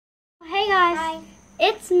Hey guys, Hi.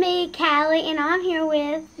 it's me, Callie, and I'm here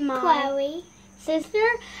with my Chloe. sister.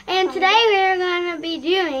 And Chloe. today we're going to be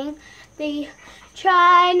doing the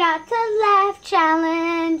Try Not to Laugh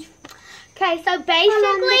Challenge. Okay, so Hold on,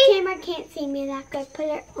 basically... the camera can't see me that good. Put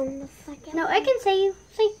it on the second. No, I can see you.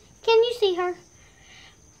 See? Can you see her?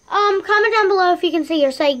 Comment down below if you can see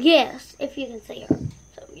her. Say yes if you can see her.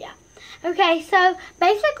 So, yeah. Okay, so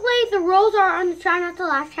basically the rules are on the Try Not to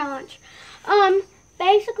Laugh Challenge.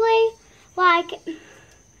 Basically, like,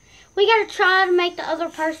 we gotta try to make the other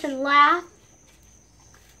person laugh.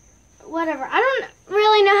 Whatever. I don't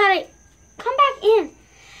really know how to... Come back in.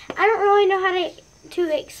 I don't really know how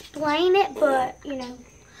to explain it, but, you know.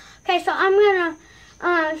 Okay, so I'm gonna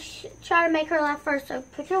try to make her laugh first. So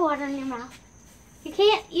put your water in your mouth. You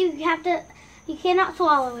cannot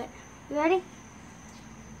swallow it. You ready?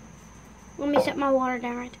 Let me set my water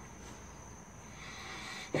down right there.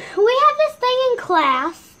 We have this thing in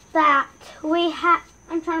class that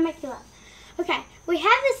I'm trying to make you laugh. Okay, we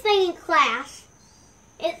have this thing in class.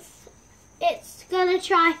 It's gonna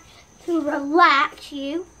try to relax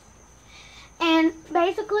you. And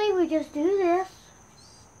basically we just do this.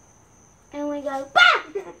 And we go, bah!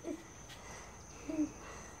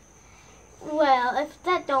 Well, if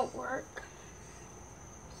that don't work.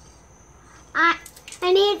 I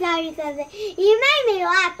need to tell you something. You made me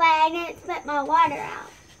laugh, but I didn't spit my water out.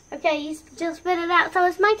 Okay, you just spit it out, so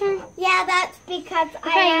it's my turn. Yeah, that's because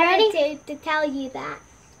I you had to tell you that.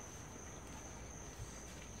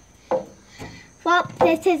 Well,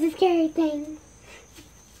 this is a scary thing.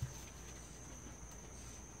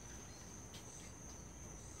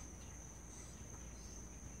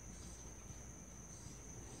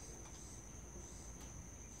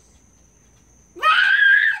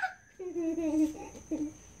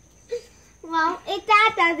 Well, if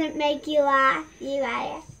that doesn't make you laugh, you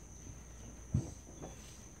guys.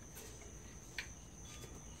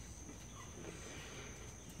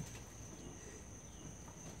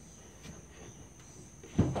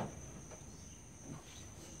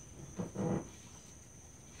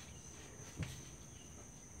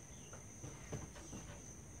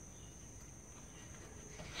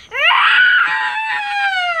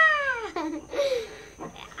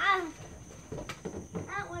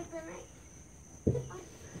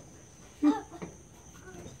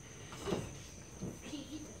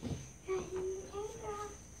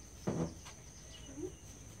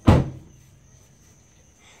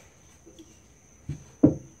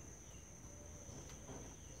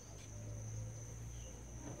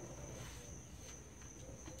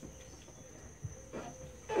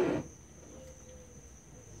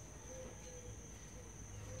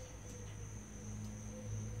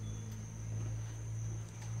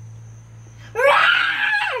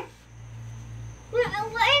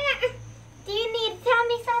 Do you need to tell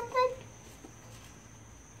me something?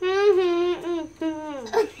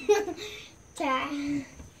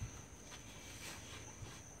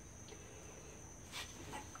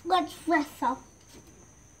 Let's wrestle.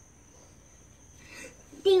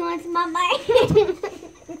 Do you want some of mine?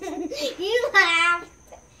 You laughed.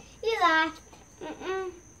 You laughed.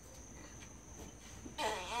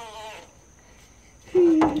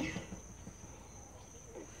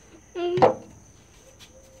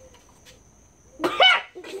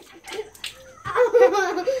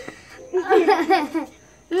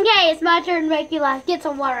 Okay, it's my turn to make you laugh. Get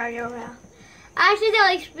some water out of your mouth. I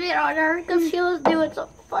accidentally spit on her because she was doing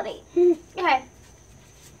something funny. Okay.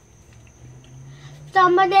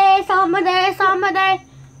 Somebody.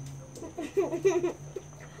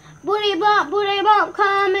 Booty bump,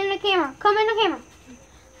 come in the camera.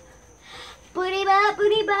 Booty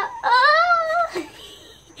bump, oh!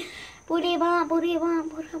 Booty bump.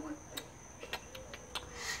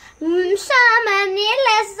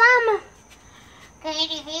 Summer. Can you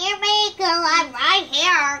hear me? Because I'm right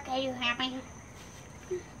here. Can you hear me?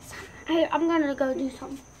 Hey, I'm gonna go do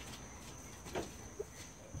something.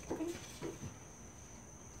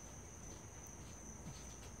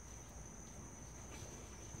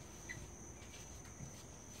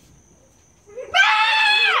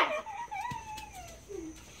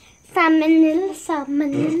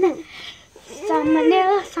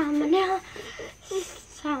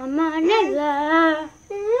 Salmonella.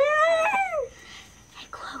 Hey,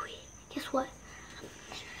 Chloe, guess what?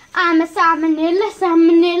 I'm a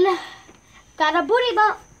salmonella. Got a booty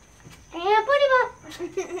bump. And a booty bump.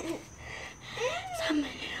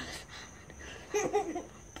 Salmonella.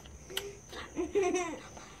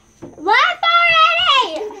 Laugh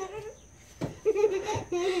already!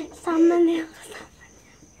 Salmonella.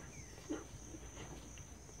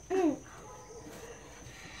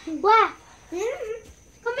 Laugh.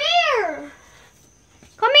 Come here.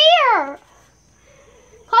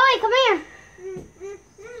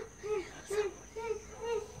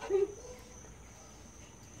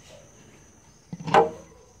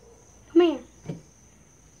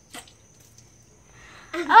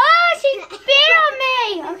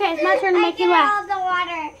 Okay, it's my turn to make you laugh. all the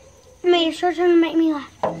water. I mean, it's your turn to make me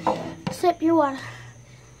laugh. Sip your water.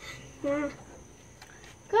 Good.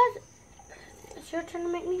 It's your turn to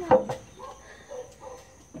make me laugh.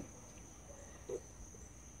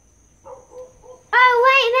 Oh,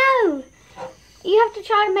 wait, no. You have to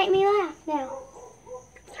try to make me laugh now.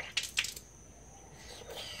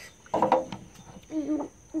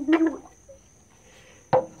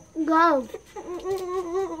 Go.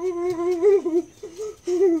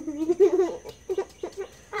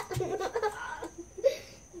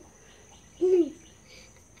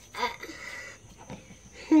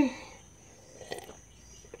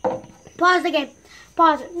 Pause again.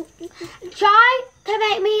 Pause it. Try to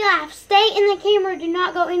make me laugh. Stay in the camera. Do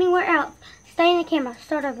not go anywhere else. Stay in the camera.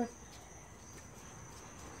 Start over.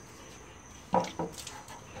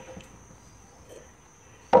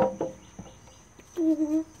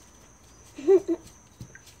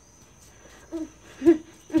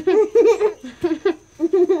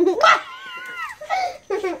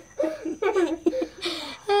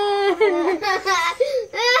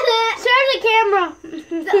 Show the camera.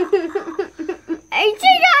 She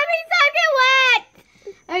got me soaking wet.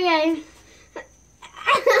 Okay.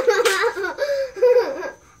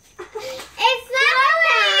 It's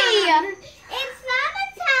summertime. It's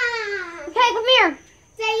summertime. Okay, come here.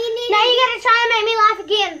 So you need Now you gotta try and make me laugh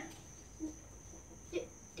again.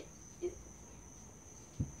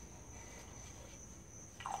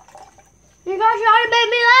 You gotta try to make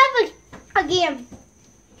me laugh again.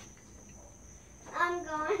 I'm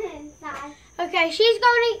going inside. Okay, she's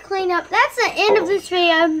going to clean up. That's the end of this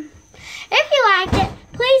video. If you liked it,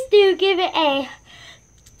 please do give it a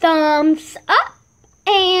thumbs up.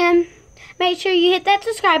 And make sure you hit that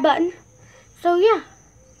subscribe button. So, yeah.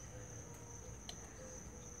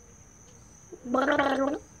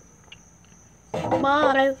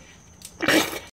 Bye.